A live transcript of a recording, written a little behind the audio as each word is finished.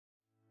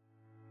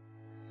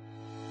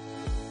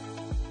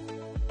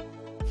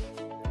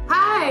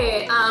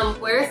Hi,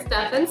 we're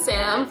Steph and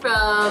Sam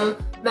from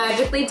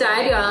Magically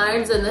Dyed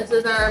Yarns, and this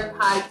is our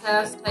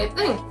podcast type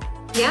thing.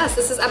 Yes,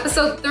 this is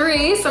episode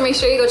 3, so make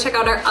sure you go check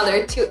out our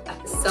other 2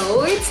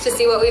 episodes to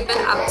see what we've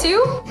been up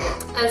to,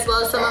 as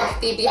well as some of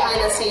the behind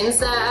the scenes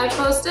that I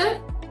posted.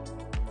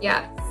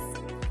 Yes.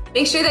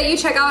 Make sure that you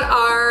check out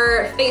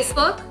our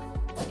Facebook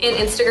and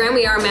Instagram.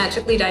 We are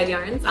Magically Dyed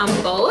Yarns on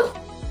both.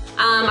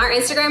 Our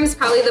Instagram is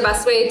probably the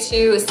best way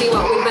to see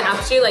what we've been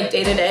up to, like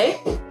day to day.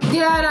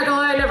 Yeah, not gonna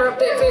lie, I never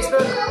update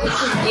Facebook.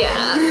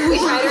 Yeah, we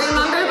try to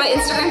remember, but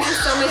Instagram's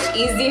just so much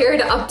easier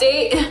to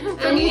update.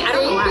 I mean, I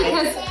don't know why.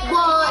 Because,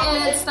 well,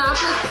 and it's not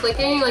like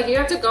clicking, like you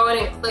have to go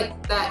in and click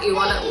that you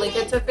want to link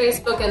it to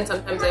Facebook, and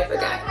sometimes I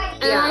forget.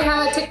 And Yeah. I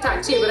have a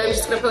TikTok too, but I'm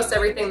just gonna post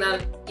everything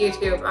on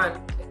YouTube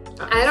on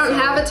TikTok. I don't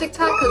have a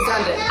TikTok because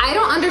I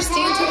don't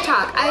understand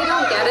TikTok. I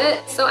don't get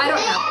it, so I don't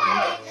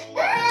have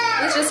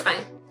one. It's just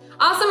fine.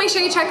 Also, make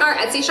sure you check our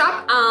Etsy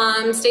shop.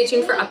 Stay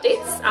tuned for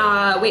updates.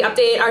 We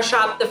update our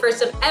shop the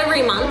first of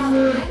every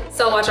month,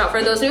 so watch out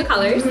for those new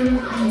colors.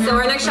 So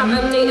our next shop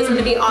update is going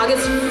to be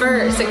August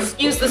 1st.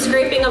 Excuse the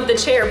scraping of the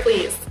chair,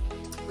 please.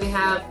 We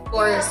have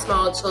 4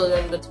 small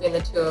children between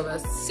the 2 of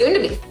us. Soon to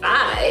be 5.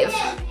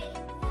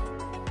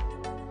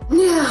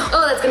 Yeah.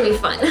 Oh, that's going to be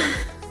fun.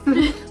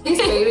 These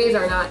babies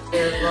are not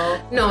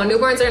terrible. No,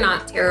 newborns are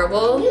not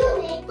terrible.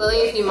 Lily,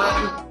 if you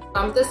might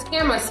bump this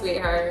camera,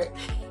 sweetheart.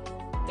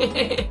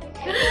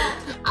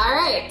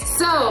 Alright,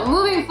 so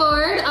moving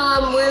forward,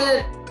 we're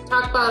going to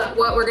talk about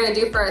what we're going to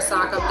do for our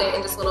sock update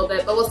in just a little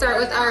bit, but we'll start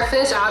with our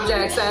finished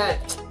objects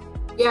that,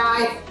 yeah,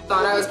 I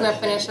thought I was going to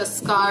finish a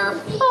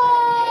scarf, but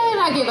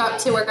I gave up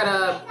to work on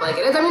a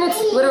blanket. I mean, it's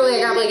literally,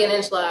 I got like an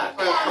inch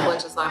left, or a couple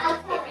inches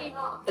left.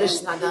 It's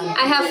just not done.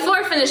 I have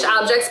 4 finished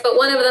objects, but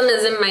one of them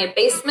is in my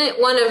basement.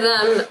 One of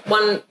them,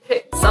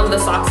 some of the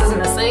socks is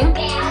missing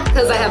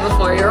because I have a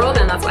 4-year-old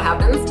and that's what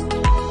happens.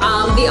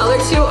 The other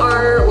 2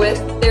 are with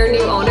their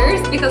new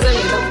owners because I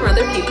made them from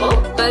other people.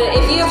 But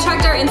if you have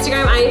checked our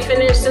Instagram, I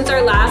finished since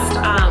our last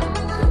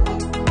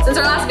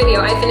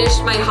video. I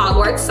finished my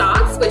Hogwarts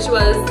socks, which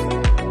was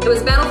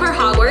Battle for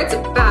Hogwarts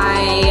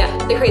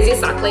by the Crazy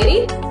Sock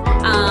Lady.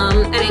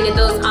 And I did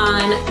those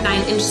on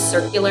 9-inch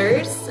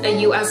circulars,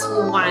 a US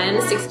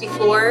 1,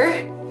 64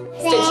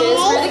 stitches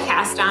for the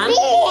cast on.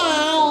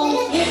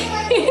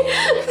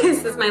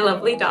 This is my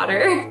lovely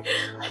daughter.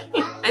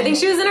 I think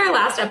she was in our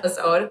last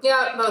episode.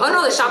 Yeah. Oh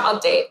no, the shop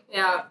update.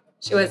 Yeah.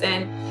 She was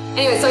in.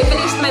 Anyway, so I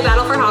finished my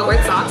Battle for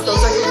Hogwarts socks.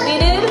 Those are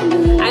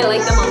completed. I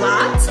like them a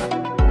lot.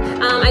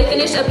 I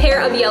finished a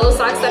pair of yellow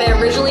socks that I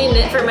originally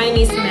knit for my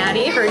niece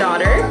Maddie, her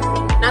daughter.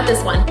 Not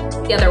this one,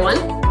 the other one.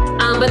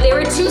 But they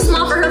were too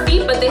small for her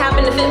feet, but they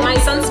happened to fit my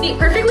son's feet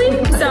perfectly.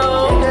 So,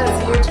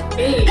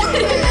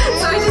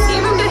 so I just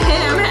gave them to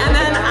him, and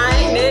then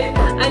I knit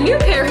a new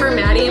pair for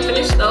Maddie and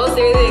finished those.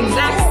 They're the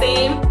exact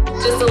same,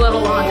 just a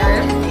little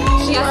longer.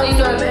 She loves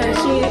them, and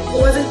she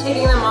wasn't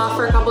taking them off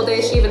for a couple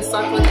days. She even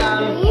slept with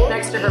them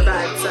next to her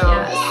bed. So,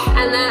 yes.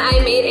 And then I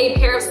made a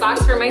pair of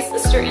socks for my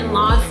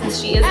sister-in-law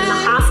since she is in the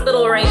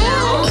hospital right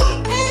now.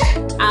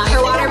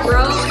 Her water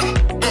broke.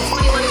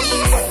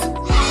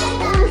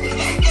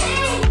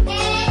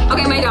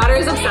 Okay, my daughter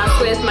is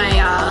obsessed with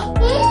my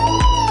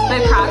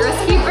my progress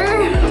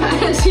keeper,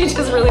 and she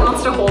just really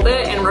wants to hold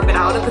it and rip it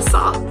out at the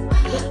saw.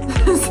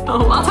 So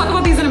I'll talk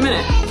about these in a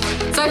minute.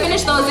 So I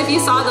finished those. If you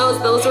saw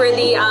those were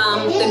the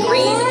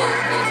green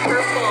and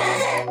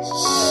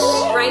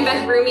purple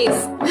Rhinebeck Roomies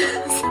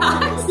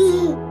socks.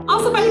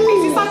 Also by the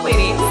Crazy Sock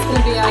Lady.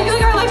 I feel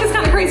like our life is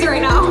kind of crazy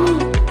right now.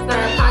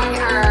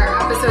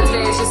 Our episode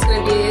today is just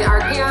going to be our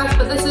chaos,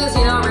 but this is,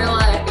 you know, real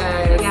life,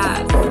 guys.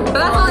 Yeah. But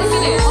that's all I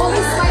finished.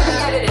 Only slightly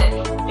edited.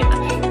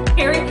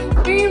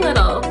 Yeah. Very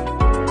little.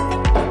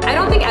 I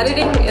don't think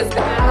editing is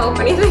going to help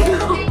anything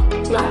though.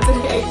 Not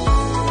today.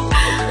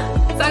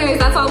 So anyways,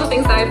 that's all the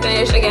things that I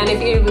finished. Again, if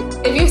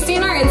you've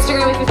seen our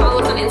Instagram, if you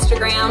follow us on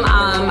Instagram,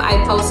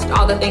 I post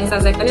all the things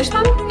as I finish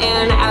them,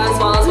 and as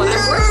well as what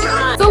I've worked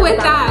on. So with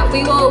that,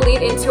 we will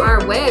lead into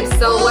our wigs.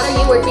 So what are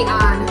you working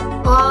on?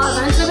 Well,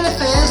 I'm eventually going to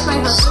finish my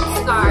husband's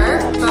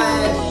scarf,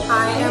 but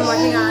I am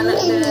working on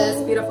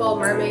this beautiful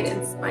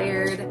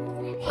mermaid-inspired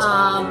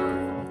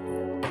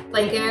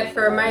blanket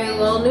for my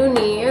little new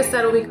niece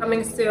that'll be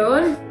coming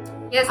soon.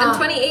 Yes, I'm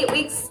 28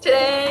 weeks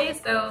today,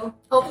 so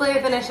hopefully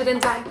I finish it in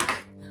time.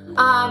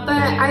 But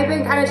I've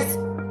been kind of just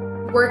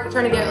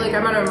trying to get, like,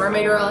 I'm on a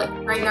mermaid roll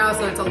right now,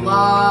 so it's a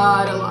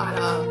lot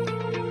of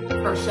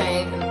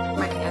crocheting, and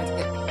my hands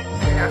get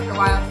tired after a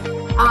while.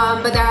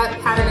 But that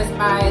pattern is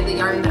by the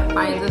yarn that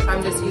finds it, so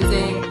I'm just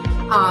using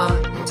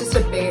just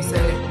a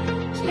basic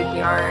cheap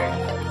yarn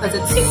because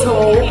it's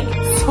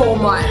so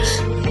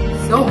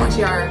much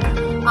yarn.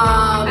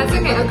 that's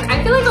okay.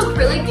 I feel like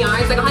acrylic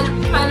yarns, like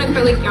 100%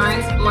 acrylic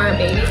yarns for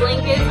baby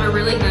blankets are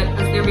really good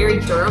because they're very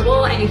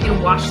durable and you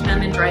can wash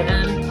them and dry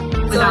them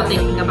without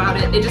thinking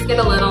about it. They just get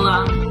a little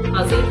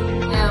fuzzy,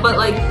 but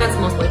like that's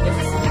most blankets.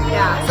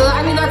 Yeah, so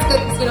I mean that's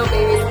good because, you know,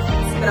 babies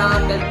spit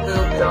up and poop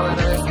and all that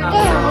other stuff. So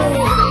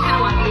you kind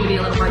of want them to be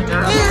a little more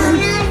durable.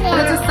 But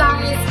it's a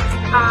size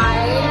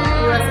I,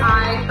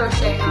 USI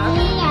crochet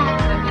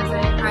up.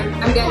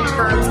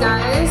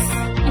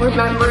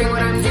 remembering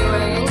what I'm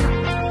doing.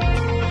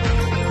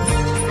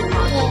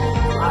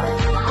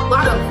 A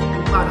lot of.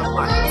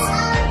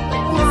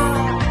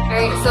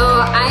 Alright, so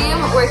I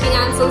am working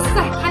on, so this is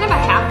kind of a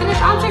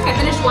half-finished object. I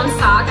finished one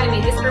sock. I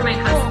made this for my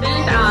husband.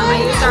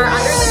 I used our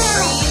Under the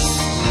Tree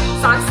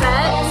sock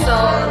set. So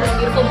this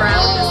beautiful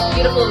brown, this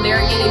beautiful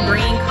variegated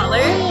green color.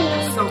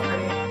 It's so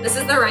pretty. This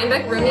is the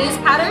Rhinebeck Roonies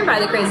pattern by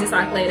the Crazy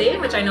Sock Lady,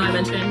 which I know I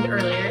mentioned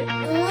earlier.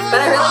 But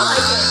I really like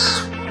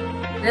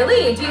it.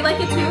 Really? Do you like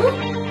it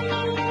too?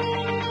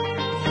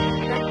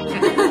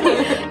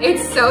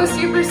 It's so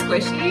super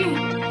squishy.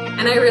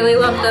 And I really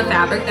love the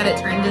fabric that it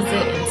turned it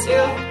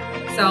into.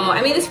 So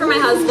I made this for my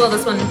husband. Well,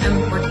 this one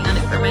I'm working on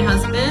it for my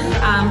husband.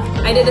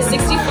 I did a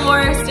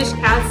 64 stitch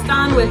cast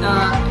on with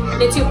a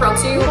Knit 2 Purl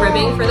 2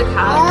 ribbing for the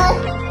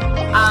cup.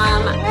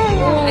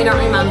 I don't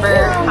remember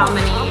how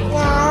many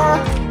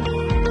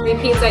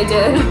repeats I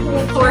did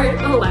for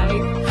the leg,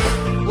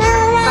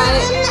 but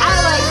I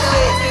like the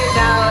way it turned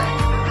out.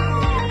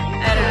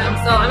 I don't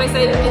know. So I'm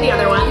excited to do the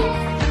other one.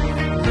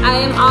 I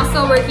am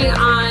also working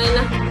on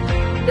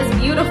this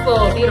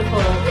beautiful, beautiful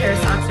pair of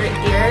socks right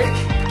here.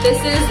 This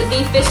is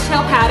the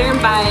Fishtail pattern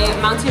by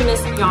Mountain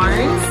Mist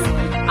Yarns.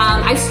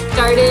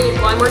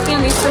 I'm working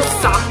on these for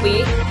Sock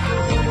Week.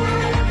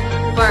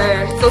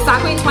 So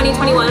Sock Week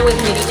 2021 with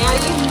Knitty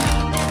Natty.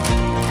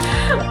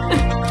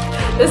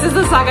 This is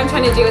the sock I'm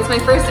trying to do. It's my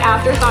first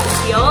afterthought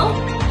heel.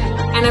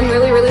 And I'm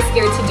really, really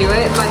scared to do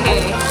it, but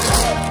hey.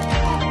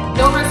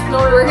 No risk,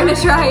 no risk. We're gonna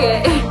try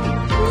it.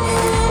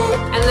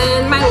 And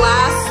then my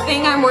last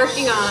thing I'm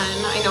working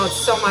on, I know it's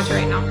so much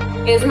right now,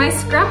 is my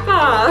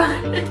scrappa.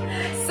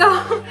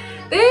 So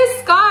this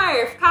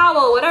scarf,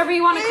 cowl, whatever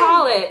you want to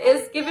call it,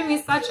 is giving me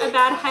such a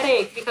bad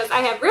headache because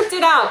I have ripped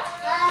it out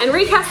and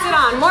recast it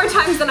on more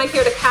times than I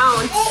care to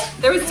count.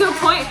 There was to a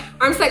point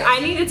where I'm just like, I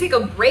need to take a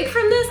break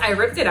from this. I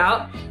ripped it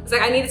out. I was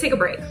like, I need to take a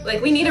break.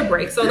 Like, we need a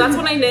break. So that's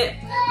when I knit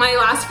my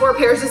last 4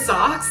 pairs of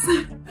socks.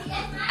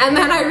 And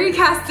then I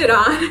recast it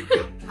on.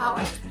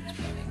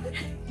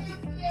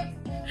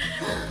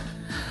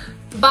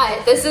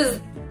 But this is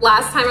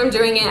last time I'm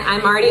doing it.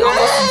 I'm already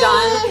almost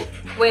done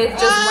with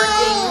just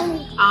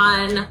working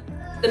on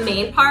the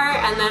main part,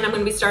 and then I'm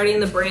going to be starting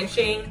the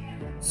branching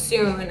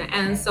soon.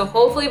 And so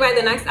hopefully by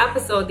the next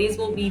episode, these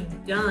will be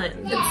done.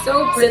 It's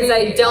so pretty. Since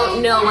I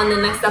don't know when the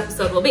next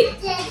episode will be.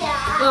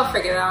 We'll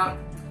figure it out.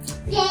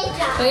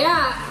 But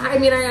yeah, I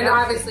mean, I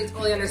obviously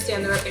totally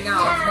understand the ripping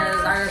out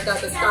because I ripped out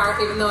the scarf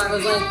even though I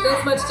was like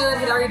this much done,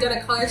 had already done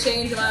a color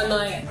change, and I'm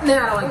like, nah,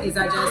 I don't like these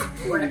edges.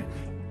 Rip.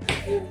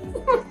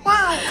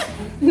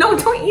 No,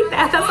 don't eat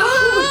that. That's not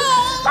food.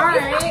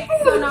 Alright,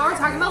 so now we're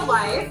talking about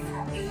life.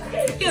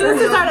 Yeah,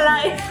 this is our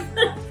life.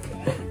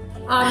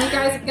 You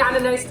guys have gotten a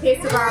nice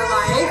taste of our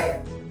life.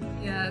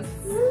 Yes.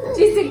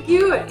 She's so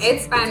cute.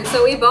 It's fun.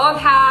 So we both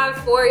have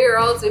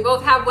 4-year-olds. We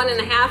both have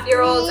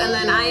 1.5-year-olds, and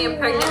then I am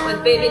pregnant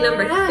with baby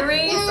number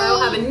 3. So I'll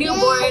have a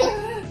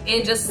newborn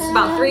in just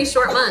about 3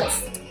 short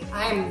months.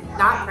 I'm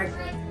not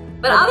pregnant.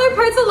 But other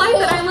parts of life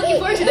that I'm looking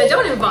forward to that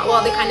don't involve,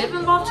 well, they kind of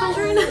involve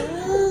children.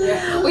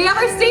 Yeah. We have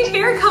our state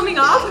fair coming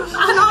up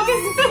on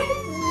August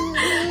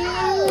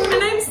 5th.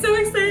 And I'm so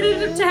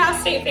excited to have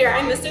state fair.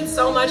 I missed it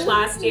so much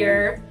last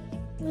year.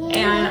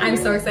 And I'm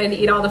so excited to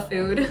eat all the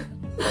food.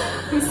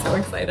 I'm so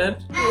excited.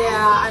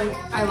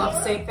 Yeah, I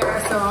love state fair,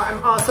 so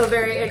I'm also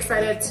very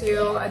excited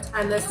to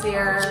attend this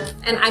year.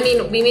 And I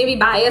mean, we may be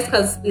biased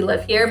because we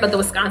live here, but the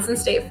Wisconsin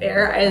State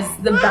Fair is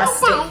the best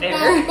state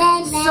fair.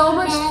 So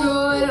much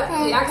food,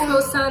 the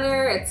Expo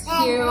Center, it's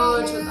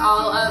huge with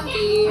all of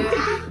the,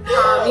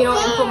 you know,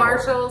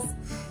 infomercials.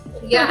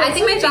 Yeah, I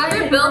think my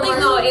favorite building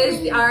though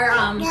is our,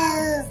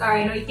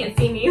 sorry, I know you can't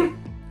see me.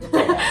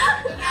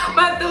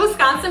 But the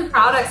Wisconsin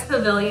Products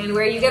Pavilion,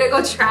 where you get to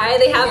go try.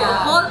 They have a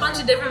whole bunch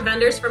of different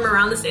vendors from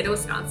around the state of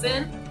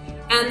Wisconsin,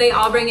 and they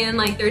all bring in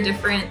like their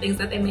different things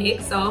that they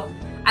make. So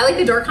I like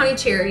the Door County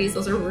cherries;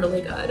 those are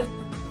really good.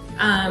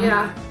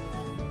 Yeah,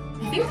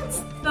 I think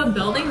that's the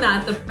building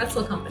that the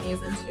pretzel company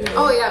is into.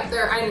 Oh yeah,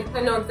 I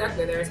know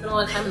exactly there. I spent a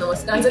lot of time in the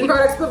Wisconsin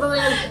Products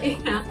Pavilion.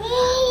 Yeah,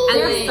 and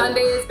then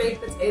Sundays,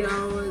 baked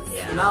potatoes,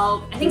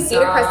 milk. I think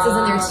Cedar Crest is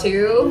in there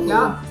too.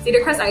 Yeah,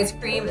 Cedar Crest ice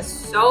cream is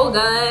so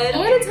good.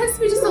 And it tends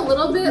to be just a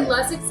little bit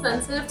less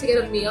expensive to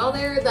get a meal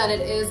there than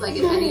it is like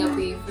in any of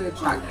the food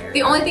truck there.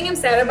 The only thing I'm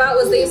sad about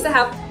was they used to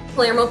have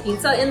Palermo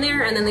pizza in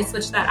there, and then they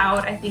switched that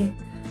out. I think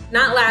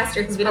not last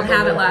year because we didn't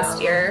have it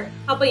last year.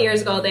 A couple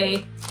years ago,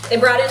 they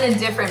brought in a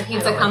different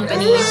pizza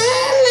company, and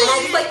I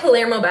just like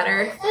Palermo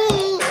better.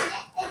 What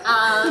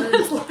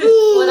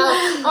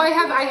else? Oh, I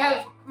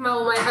have.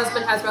 Well, my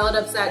husband has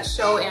relatives that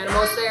show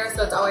animals there,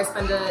 so it's always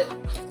fun to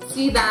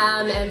see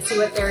them and see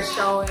what they're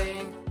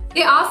showing.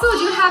 They also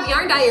do have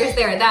yarn dyers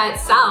there that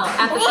sell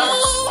at the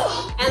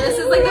show. And this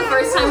is like the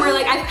first time where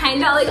like I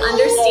kind of like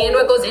understand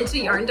what goes into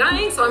yarn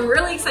dyeing, so I'm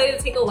really excited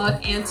to take a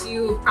look and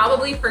to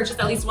probably purchase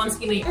at least one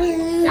skein of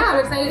yarn. Yeah, I'm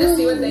excited to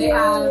see what they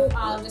have,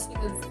 just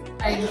because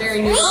I'm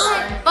very new to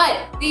yarn.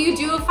 But you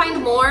do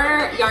find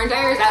more yarn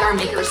dyers at our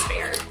Maker's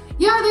Fair.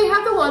 Yeah, they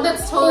have the one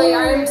that's totally,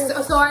 I'm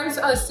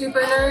a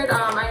super nerd.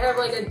 I have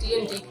like a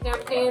D&D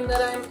campaign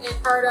that I'm a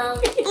part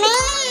of.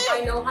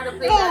 I know how to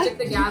play Magic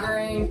the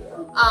Gathering.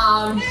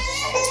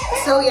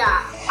 So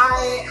yeah,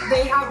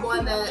 they have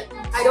one that,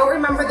 I don't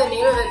remember the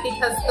name of it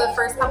because the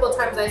first couple of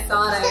times I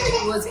saw it,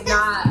 I was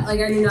not, like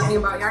I knew nothing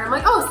about yarn. I'm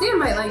like, oh, Sam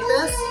might like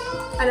this.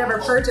 I never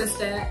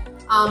purchased it.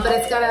 But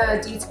it's got a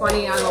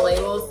D20 on the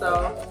label,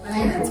 so I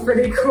think that's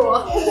pretty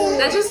cool.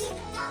 That's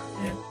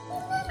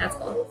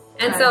cool.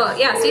 And so,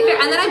 yeah, State Fair.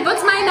 And then I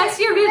booked my next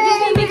year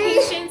Disney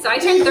vacation. So I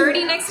turn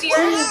 30 next year.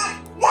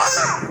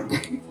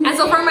 And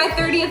so for my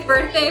 30th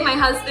birthday, my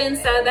husband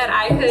said that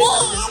I could.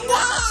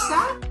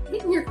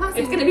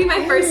 It's gonna be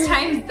my first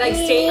time like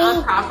staying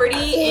on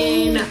property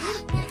in.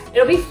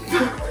 It'll be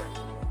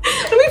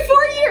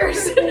 4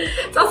 years.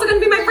 It's also gonna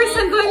be my first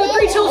time going with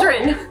 3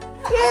 children.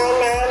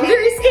 I'm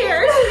very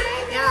scared.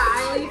 Yeah,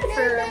 I leave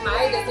for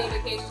my Disney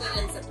vacation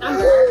in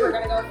September. We're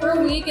gonna go for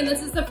a week, and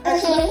this is the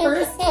first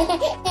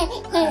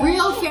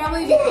real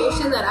family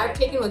vacation that I've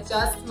taken with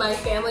just my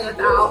family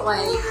without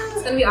like,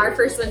 it's gonna be our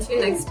first one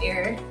too next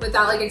year.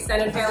 Without like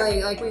extended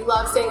family. Like we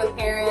love staying with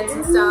parents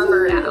and stuff,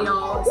 or you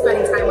know,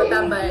 spending time with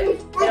them, but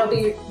it'll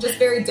be just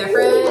very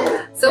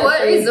different. So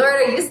what resort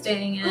are you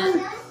staying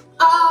at?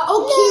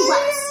 Key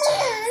West.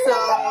 So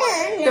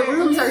the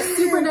rooms are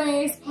super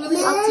nice, really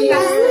updated.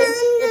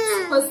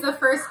 It was the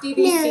first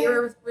DVC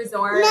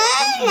resort.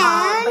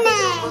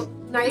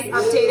 Nice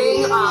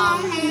updating.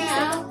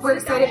 We're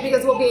excited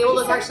because we'll be able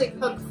to actually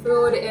cook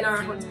food in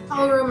our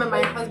hotel room, and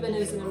my husband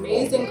is an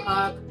amazing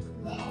cook.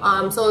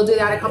 So we'll do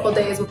that a couple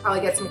days. We'll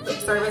probably get some quick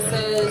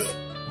services.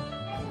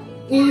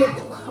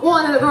 Well,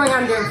 and growing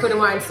on doing food and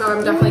wine, so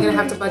I'm definitely gonna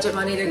have to budget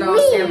money to go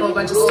sample a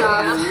bunch of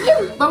stuff.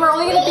 But we're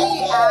only gonna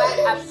be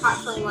at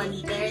Epcot for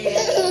 1 day.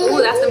 Ooh,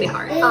 that's gonna be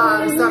hard.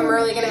 So I'm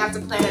really gonna have to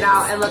plan it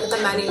out and look at the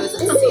menus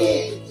and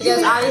see.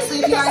 Because obviously,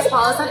 if you guys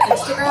follow us on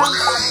Instagram,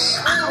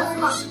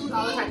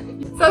 all the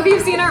time. So if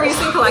you've seen our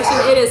recent collection,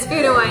 it is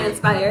food and wine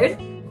inspired.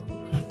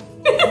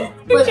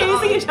 We're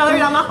chasing each other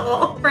down the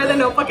hall for the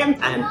notebook and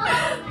pen.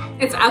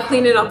 I'll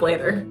clean it up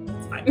later.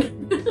 It's fine.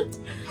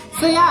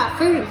 So yeah,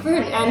 food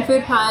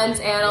puns,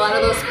 and a lot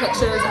of those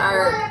pictures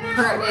are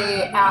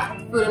currently at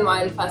Food and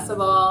Wine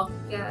Festival.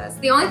 Yes.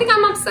 The only thing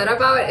I'm upset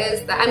about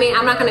is that, I mean,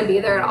 I'm not going to be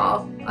there at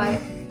all, but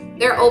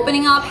they're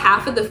opening up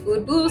half of the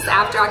food booths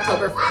after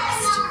October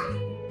 1st.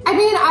 I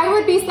mean, I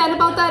would be sad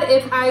about that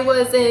if I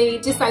was a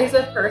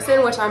decisive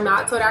person, which I'm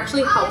not, so it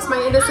actually helps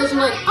my indecision,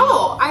 like,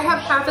 oh, I have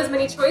half as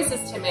many choices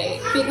to make.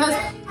 Because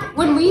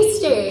when we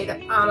stayed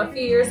a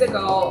few years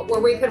ago where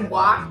we could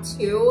walk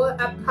to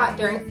Epcot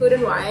during Food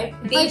and Wine.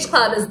 Beach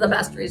Club is the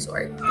best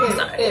resort.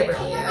 It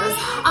really is.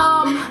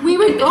 We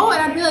would go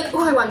and I'd be like,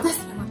 oh, I want this,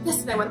 and I want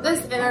this, and I want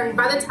this, and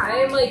by the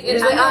time, like,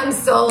 I'm like,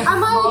 oh,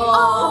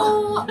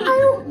 I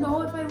don't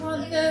know if I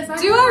want this.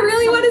 Do I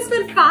really want to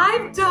spend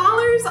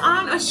 $5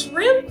 on a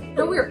shrimp?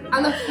 No, we were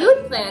on the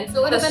food plan, so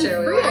it would have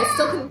been free. I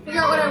still couldn't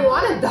figure out what I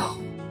wanted though.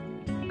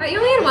 But you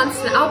only had one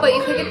snack. Oh, but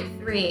you could get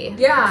 3.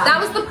 Yeah. That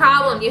was the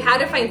problem. You had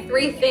to find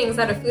 3 things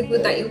at a food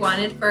booth that you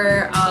wanted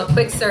for a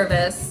quick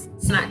service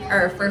snack,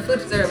 or for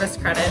food service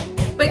credit.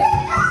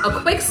 A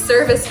quick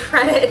service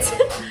credit.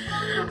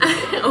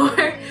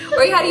 or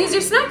you had to use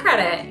your snack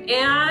credit.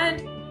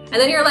 And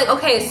then you're like,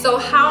 okay, so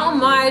how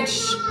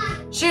much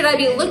should I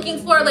be looking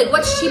for? Like,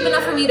 what's cheap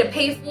enough for me to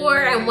pay for,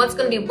 and what's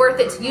gonna be worth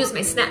it to use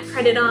my snack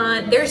credit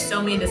on? There's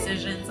so many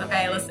decisions,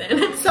 okay,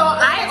 listen. So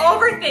I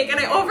overthink and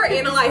I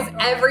overanalyze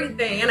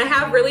everything, and I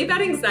have really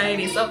bad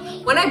anxiety. So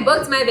when I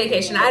booked my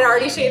vacation, I had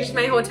already changed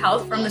my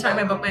hotels from the time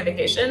I booked my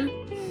vacation.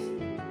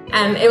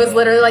 And it was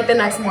literally like the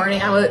next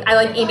morning, I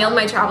like emailed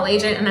my travel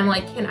agent and I'm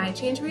like, can I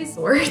change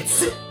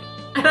resorts?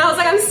 And I was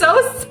like, I'm so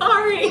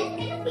sorry.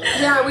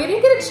 Yeah, we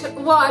didn't get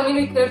well, I mean,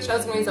 we could have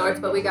chosen resorts,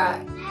 but we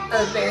got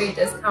a very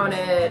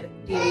discounted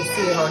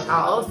DVC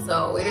hotel,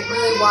 so we didn't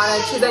really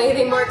want to choose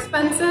anything more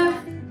expensive.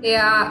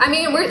 Yeah, I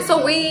mean, we're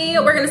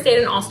gonna stay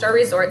at an all-star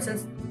resort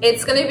since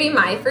it's gonna be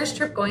my first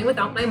trip going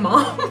without my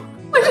mom.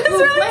 Which is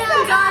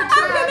really sad.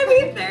 I'm gonna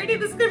be 30.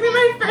 This is gonna be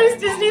my first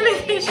Disney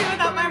vacation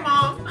without my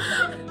mom.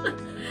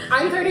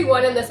 I'm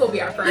 31 and this will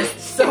be our first,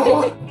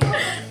 so.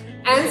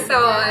 And so,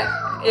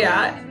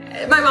 yeah.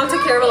 My mom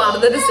took care of a lot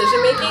of the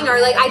decision making, or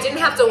like I didn't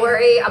have to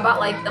worry about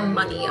like the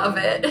money of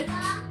it.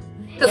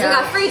 Because we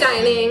got free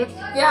dining.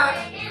 Yeah.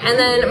 And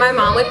then my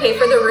mom would pay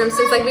for the rooms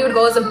since like we would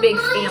go as a big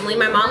family.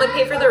 My mom would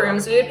pay for the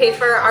rooms, we would pay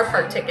for our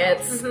park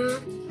tickets.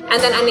 And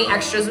then any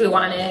extras we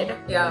wanted.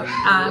 Yeah.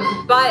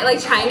 But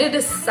like trying to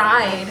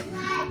decide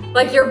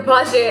like your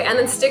budget and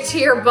then stick to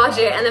your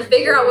budget and then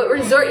figure out what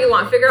resort you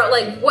want, figure out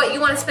like what you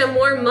want to spend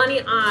more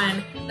money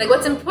on, like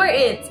what's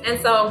important. And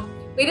so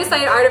we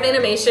decided Art of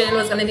Animation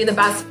was gonna be the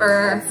best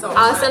for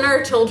us and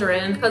our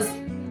children because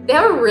they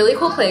have a really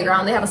cool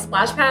playground. They have a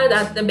splash pad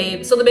at the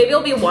baby. So the baby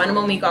will be 1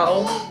 when we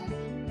go.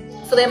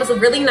 So they have this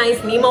really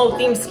nice Nemo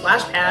themed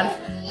splash pad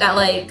that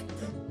like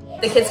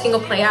the kids can go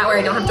play at where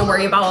I don't have to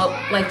worry about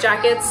life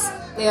jackets.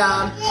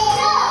 Yeah.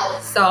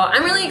 So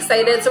I'm really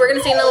excited. So we're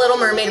gonna stay in the Little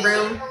Mermaid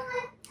room.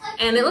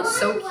 And it looks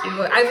so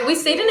cute. We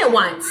stayed in it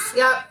once.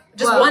 Yep.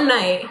 Just one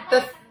night.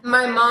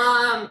 My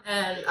mom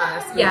and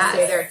us we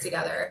stayed there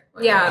together.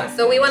 Yeah,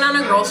 so we went on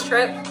a girls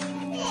trip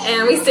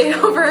and we stayed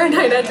over a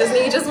night at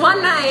Disney, just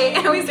one night,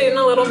 and we stayed in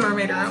a Little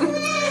Mermaid room.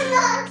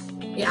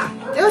 Yeah,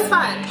 it was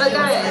fun. But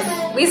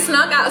guys, we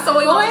snuck out. So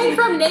we going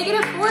from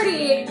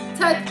 -40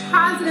 to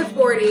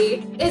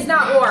 +40 is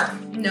not war.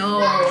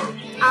 No.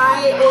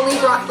 I only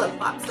brought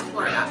flip-flops to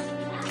Florida.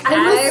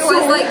 I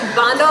was like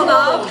bundled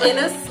up in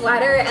a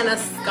sweater and a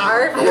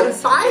scarf. I didn't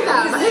buy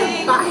them. I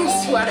didn't buy a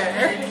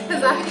sweater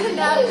because I didn't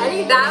have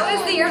anything. That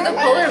was the year of the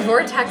polar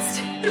vortex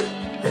too.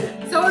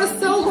 So it was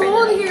so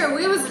cold here.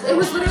 It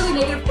was literally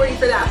 -40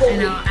 for that whole week. I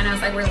know, and I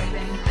was like, we're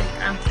leaving.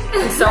 I'm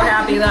so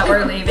happy that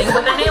we're leaving.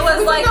 But then it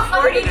was like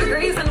 40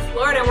 degrees in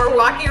Florida and we're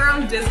walking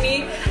around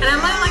Disney and I'm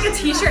in like a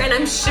t-shirt and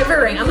I'm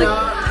shivering. I'm like,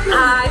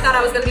 I thought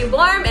I was gonna be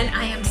warm and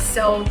I am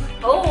so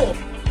cold.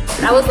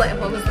 That was like,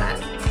 what was that?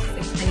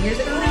 10 years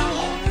ago now?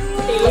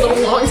 It was a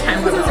long time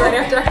ago. This was right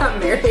after I got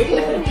married.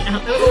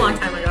 Yeah, it was a long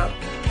time ago.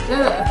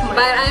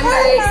 But I'm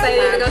very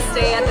excited to go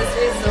stay at this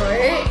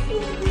resort.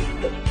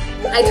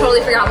 I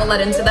totally forgot what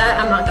led into that.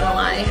 I'm not gonna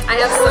lie. I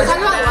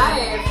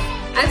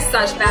have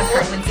such bad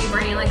pregnancy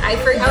brain. Like I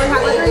forget. I would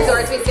have the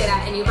resorts we stayed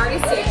at, and you've already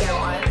stayed there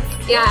once.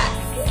 Yes.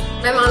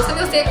 My mom's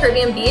gonna go stay at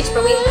Caribbean Beach,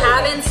 but we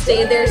haven't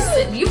stayed there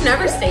since. You've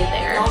never stayed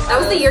there. That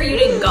was the year you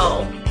didn't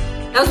go.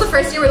 That was the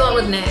first year we went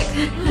with Nick.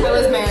 I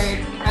was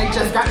married. I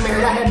just got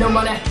married. I had no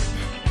money.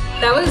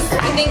 That was,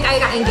 I think I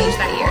got engaged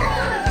that year.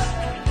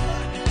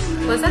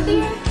 Was that the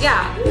year?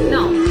 Yeah.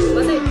 No.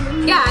 Was it?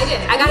 Yeah, I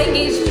did. I got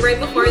engaged right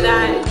before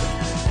that.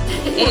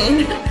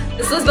 And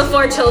this was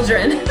before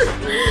children.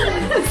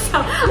 So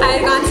I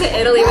had gone to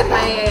Italy with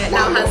my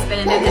now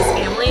husband and his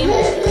family.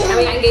 And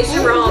we got engaged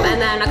in Rome.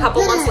 And then a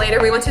couple months later,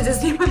 we went to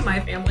Disney with my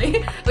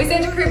family. We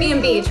stayed at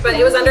Caribbean Beach, but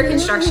it was under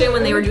construction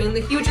when they were doing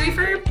the huge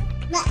refurb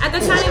at the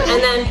time,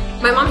 and then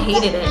my mom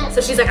hated it,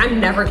 so she's like, I'm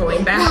never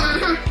going back.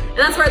 And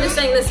that's where they're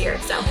staying this year,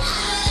 so.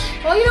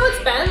 Well, you know, it's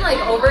been like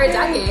over a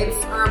decade,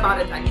 or about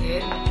a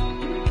decade.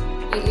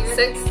 8 years?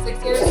 6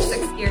 years?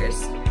 6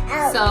 years.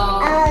 So,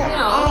 you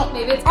know,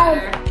 maybe it's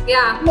better.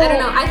 Yeah, I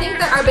don't know. I think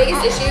that our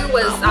biggest issue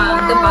was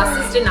the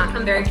buses did not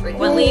come very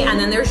frequently, and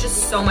then there's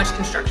just so much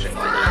construction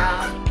going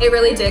on. It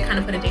really did kind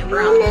of put a damper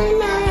on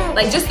it.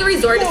 Like, just the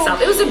resort itself.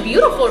 It was a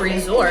beautiful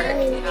resort.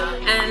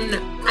 And,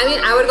 I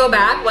mean, I would go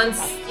back once,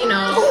 you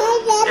know,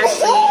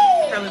 actually,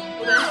 probably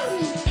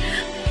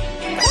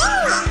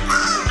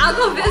I'll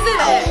go visit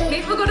it.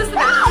 Maybe we'll go to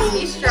Sebastian's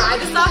Bistro. I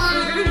just saw a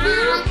food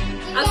review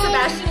of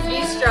Sebastian's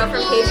Bistro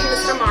from Paige and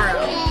Mr.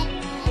 Morrow.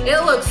 It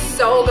looks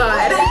so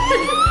good.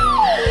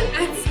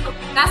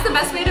 That's the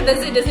best way to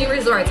visit Disney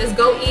resorts, is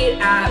go eat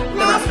at the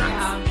restaurants.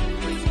 Yeah,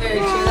 very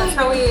true. That's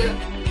how we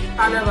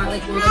found out about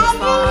like Golden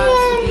Spas,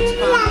 Beach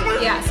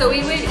Club. Yeah, so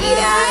we would eat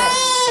at,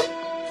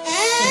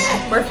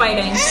 we're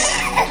fighting.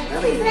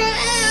 Okay.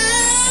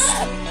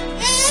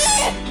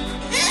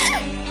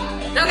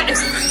 Go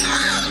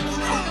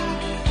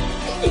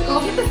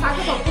get the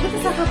soccer ball. Go get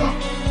the soccer ball. Go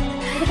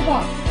get the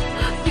ball.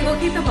 You go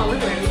kick the ball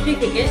with her. You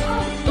kick it.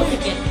 Go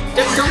kick it.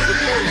 Don't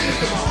kick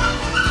the ball.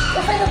 Go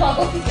find the ball.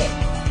 Go kick it.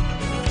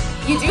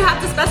 You do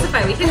have to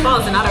specify. We kick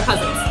balls and not our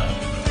cousins.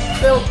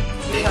 We'll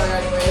kick each other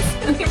anyways.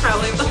 We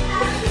probably will.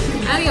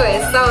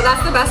 Anyways, so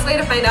that's the best way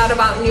to find out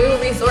about new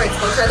resorts.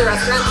 Go try the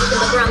restaurants. You can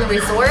look around the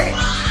resort.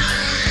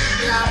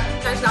 Yeah,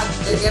 check out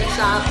the gift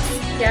shops.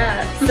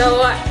 Yeah.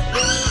 So,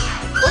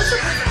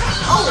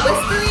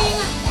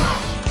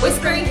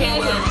 Whispering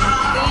Canyon.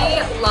 We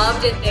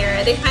loved it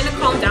there. They kind of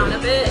calmed down a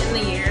bit in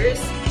the years.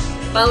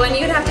 But when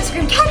you'd have to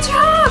scream,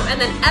 ketchup!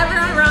 And then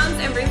everyone runs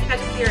and brings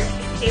ketchup to your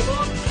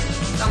table,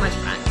 so much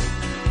fun.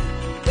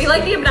 We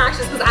like the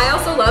obnoxious because I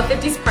also love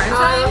 50s Prime Time.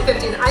 I love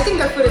 50s. I think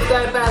their food is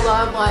good, but I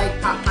love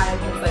like pot pie and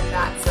things like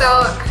that.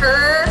 So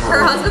her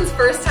husband's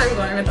first time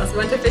going with us, we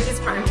went to 50s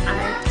Prime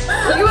Time.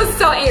 He was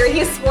so angry. He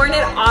had sworn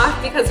it off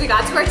because we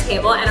got to our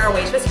table and our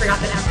waitress forgot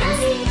the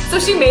napkins. So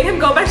she made him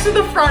go back to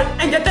the front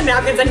and get the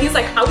napkins, and he's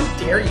like, how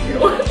dare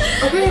you?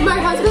 Okay, my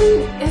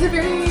husband is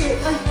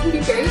can be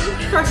very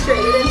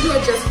frustrated, and he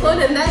had just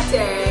flown in that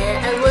day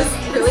and was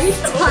really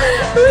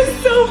tired. It was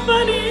so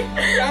funny.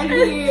 And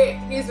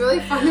he's really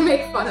fun to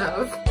make fun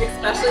of,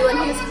 especially when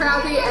he's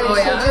crabby, and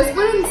she just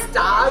wouldn't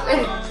stop.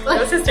 And like,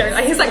 it was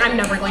hysterical. He's like, I'm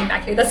never going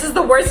back here. This is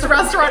the worst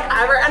restaurant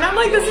ever. And I'm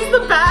like, this is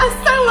the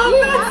best. I love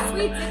this.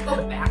 We did go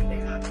back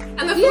there.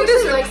 And the food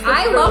is like,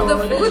 I love the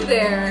food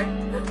there.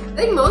 I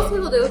think most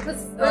people do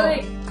because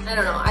like, I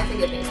don't know. I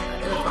think it tastes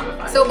good. It was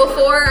fun. So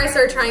before I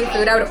started trying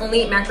food, I would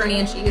only eat macaroni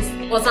and cheese.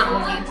 Well, it's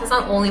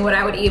not only what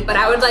I would eat, but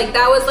I would like,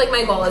 that was like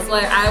my goal, is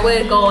like I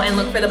would go and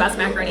look for the best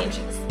macaroni and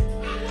cheese.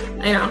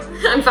 I know,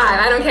 I'm 5,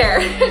 I don't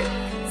care.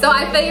 So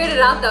I figured it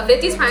out though.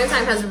 50s Prime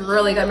Time has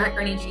really good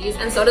macaroni and cheese,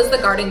 and so does the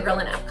Garden Grill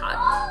in Epcot.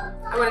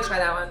 I want to try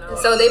that one though.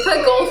 So they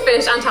put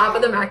goldfish on top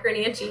of the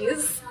macaroni and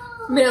cheese.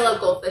 I mean, I love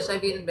goldfish.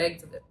 I've eaten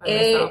bigs of it by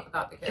myself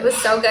without the kids. It was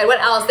so good. What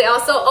else? They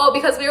also,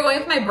 because we were going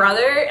with my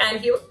brother,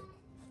 and he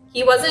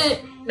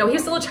wasn't, no, he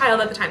was still a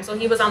child at the time, so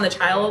he was on the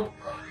child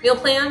meal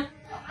plan.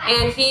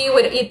 and he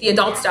would eat the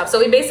adult stuff. So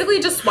we basically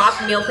just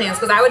swapped meal plans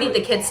because I would eat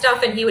the kids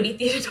stuff and he would eat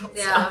the adult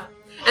stuff.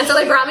 And so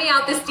they brought me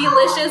out this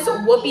delicious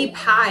whoopie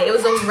pie. It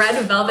was a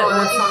red velvet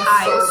whoopie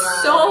pie. It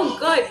was so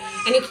good.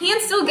 And you can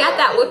still get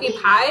that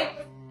whoopie pie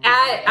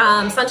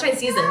at Sunshine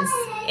Seasons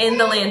in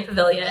the Land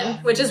Pavilion,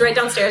 which is right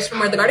downstairs from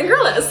where the Garden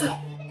Grill is.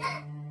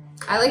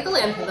 I like the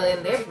Land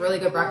Pavilion. They have really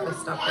good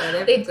breakfast stuff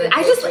there. They do.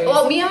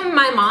 Me and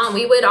my mom,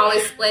 we would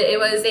always split. It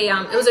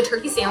was a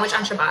turkey sandwich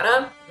on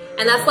ciabatta,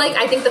 and that's like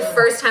I think the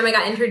first time I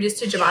got introduced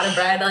to ciabatta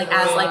bread, like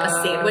as like a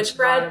sandwich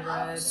bread.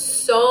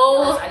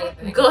 So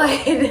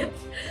good,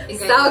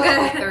 so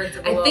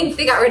good. I think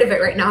they got rid of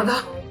it right now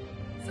though.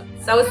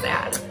 So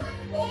sad,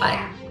 but.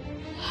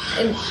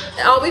 And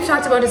all we've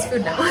talked about is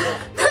food now.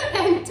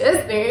 And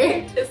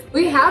Disney.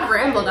 We have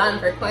rambled on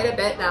for quite a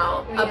bit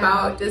now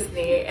about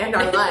Disney and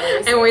our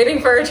lives. And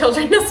waiting for our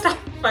children to stop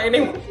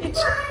fighting with each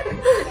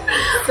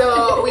other.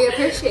 So we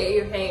appreciate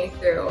you hanging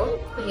through.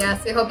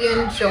 Yes, we hope you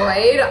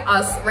enjoyed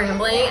us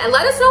rambling. And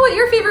let us know what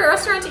your favorite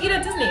restaurant to eat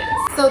at Disney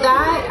is. So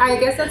that, I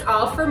guess that's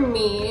all for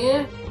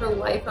me for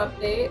life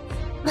updates.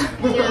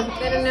 Yeah,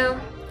 I don't know.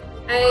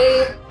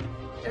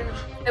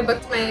 I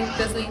booked my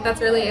Disney. That's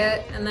really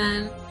it. And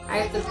then I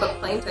have to book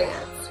plane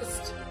tickets.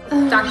 Just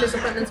doctor's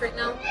appointments right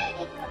now.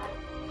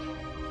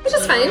 Which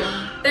is fine.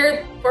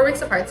 They're 4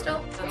 weeks apart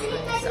still. That's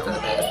nice. So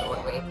that is the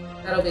 1 week.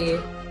 That'll be...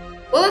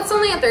 Well, it's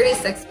only at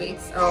 36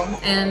 weeks.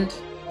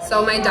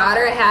 So my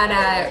daughter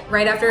had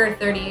right after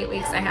 38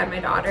 weeks, I had my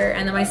daughter.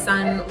 And then my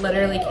son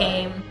literally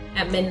came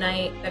at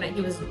midnight. Then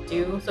he was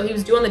due. So he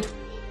was due on the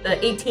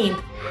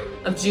 18th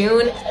of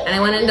June. And I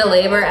went into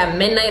labor at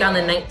midnight on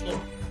the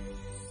 19th.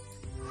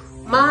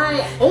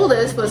 My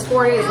oldest was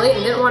 4 days late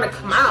and didn't want to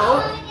come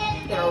out,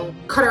 you know,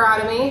 cut her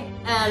out of me.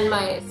 And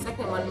my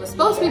second one was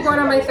supposed to be born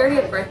on my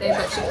 30th birthday,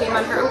 but she came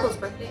on her uncle's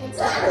birthday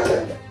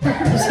instead.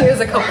 She was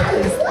a couple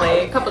days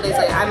late. A couple days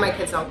late. My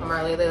kids don't come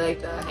early. They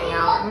like to hang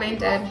out. Mine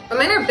did. But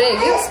mine are big.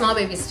 You have small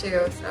babies too,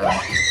 so.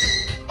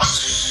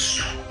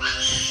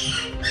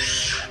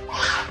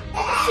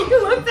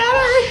 You looked at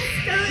her.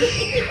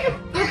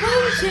 You're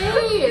playing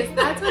chase.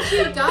 That's what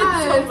she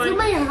does. So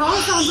my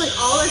house sounds like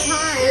all the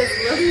time is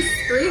Lily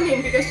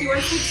screaming because she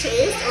wants to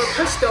chase or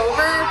pushed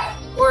over,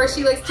 or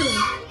she likes to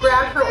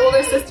grab her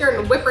older sister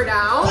and whip her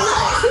down.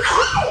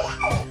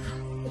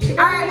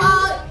 Alright,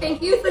 well,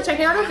 thank you for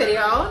checking out our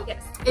video.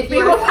 Yes.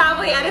 We will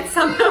probably edit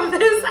some of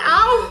this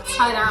out.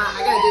 Probably not.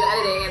 I gotta do the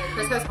editing and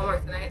Chris has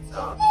homework tonight,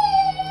 so.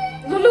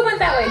 Lulu went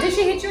that way. Did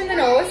she hit you in the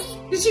nose?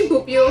 Did she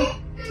boop you?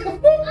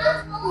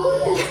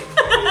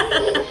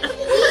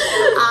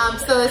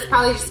 So it's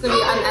probably just gonna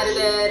be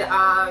unedited.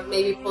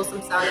 Maybe pull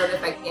some sound out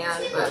if I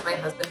can, but my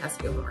husband has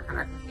to do homework on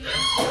our computer.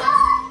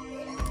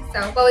 So,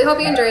 well, we hope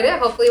you enjoyed it.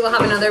 Hopefully we'll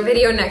have another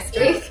video next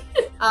week.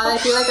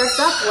 If you like our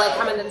stuff, like,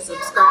 comment, and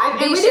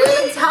subscribe. And we didn't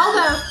even tell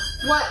them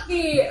what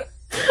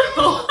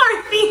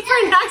our theme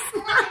for next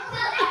month.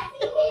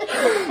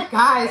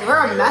 Guys, we're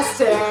a mess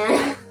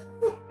today.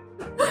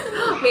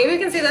 Maybe we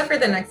can see that for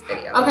the next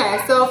video. Okay,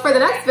 so for the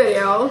next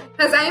video.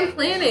 Because I'm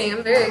planning,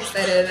 I'm very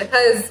excited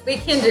because we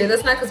can do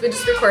this now because we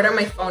just record on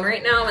my phone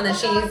right now, and then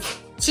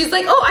she's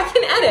like, oh, I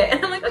can edit.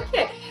 And I'm like,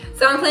 okay.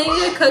 So I'm planning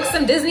to cook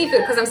some Disney food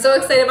because I'm so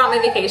excited about my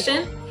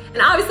vacation.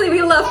 And obviously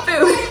we love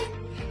food.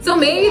 So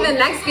maybe the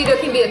next video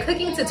can be a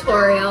cooking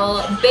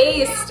tutorial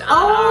based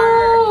on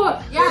our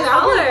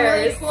that would be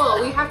really cool.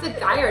 We have to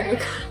dye our new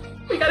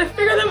colors. We gotta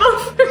figure them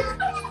out.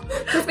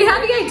 Because we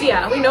have the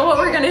idea. We know what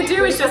we're gonna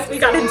do. It's just we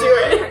gotta do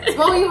it.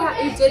 Well, you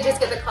did just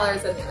get the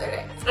colors in the other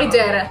day. So. I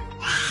did.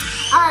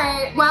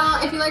 Alright,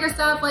 well, if you like our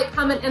stuff, like,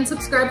 comment, and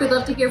subscribe. We'd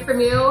love to hear from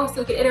you so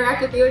we can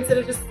interact with you instead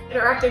of just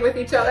interacting with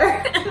each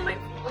other.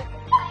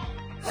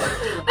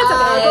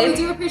 But we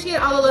do appreciate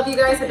all the love you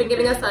guys have been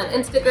giving us on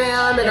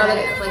Instagram and all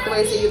the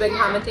ways that you've been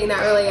commenting.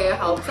 That really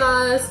helps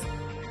us.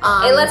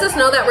 It lets us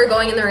know that we're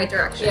going in the right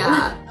direction.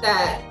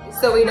 Yeah,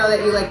 so we know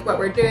that you like what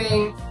we're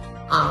doing.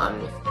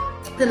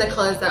 And the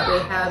colors that we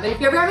have. And if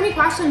you ever have any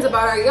questions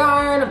about our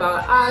yarn,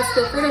 about us,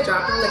 feel free to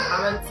drop them in the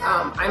comments.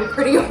 I'm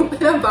pretty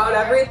open about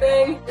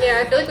everything.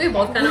 Yeah, I feel like we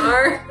both kind of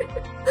are.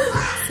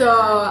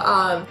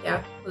 So,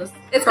 yeah.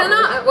 It's kind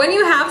of, when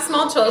you have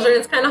small children,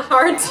 it's kind of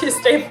hard to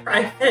stay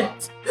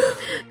private.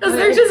 Because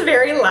they're just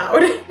very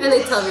loud. And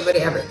they tell everybody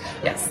everything.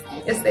 Yes,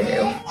 yes they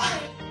do.